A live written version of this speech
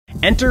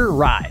Enter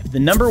Rive, the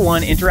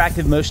 #1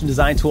 interactive motion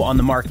design tool on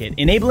the market,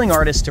 enabling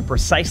artists to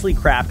precisely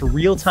craft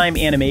real-time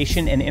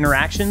animation and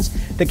interactions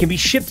that can be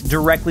shipped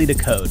directly to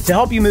code. To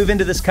help you move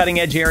into this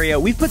cutting-edge area,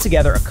 we've put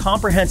together a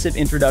comprehensive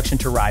introduction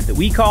to Rive that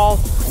we call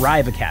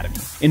Rive Academy.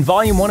 In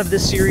Volume 1 of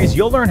this series,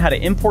 you'll learn how to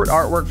import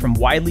artwork from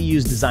widely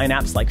used design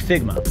apps like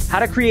Figma, how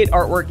to create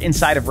artwork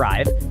inside of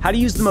Rive, how to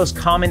use the most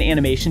common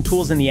animation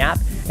tools in the app,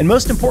 and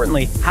most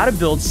importantly, how to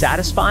build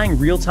satisfying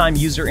real-time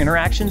user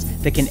interactions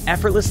that can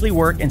effortlessly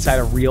work inside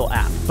a real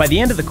app. By the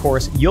end of the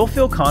course, you'll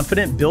feel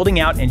confident building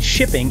out and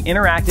shipping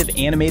interactive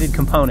animated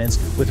components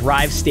with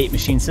Rive's state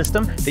machine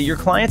system that your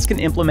clients can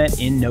implement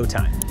in no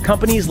time.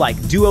 Companies like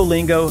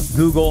Duolingo,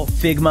 Google,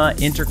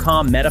 Figma,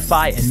 Intercom,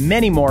 Metafy, and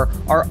many more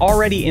are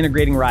already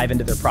integrating Rive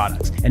into their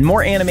products, and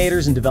more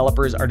animators and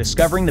developers are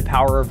discovering the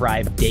power of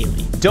Rive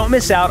daily. Don't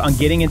miss out on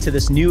getting into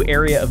this new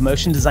area of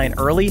motion design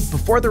early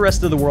before the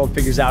rest of the world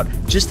figures out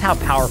just how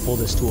powerful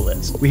this tool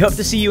is. We hope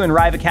to see you in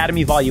Rive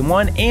Academy Volume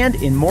 1 and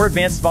in more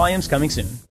advanced volumes coming soon.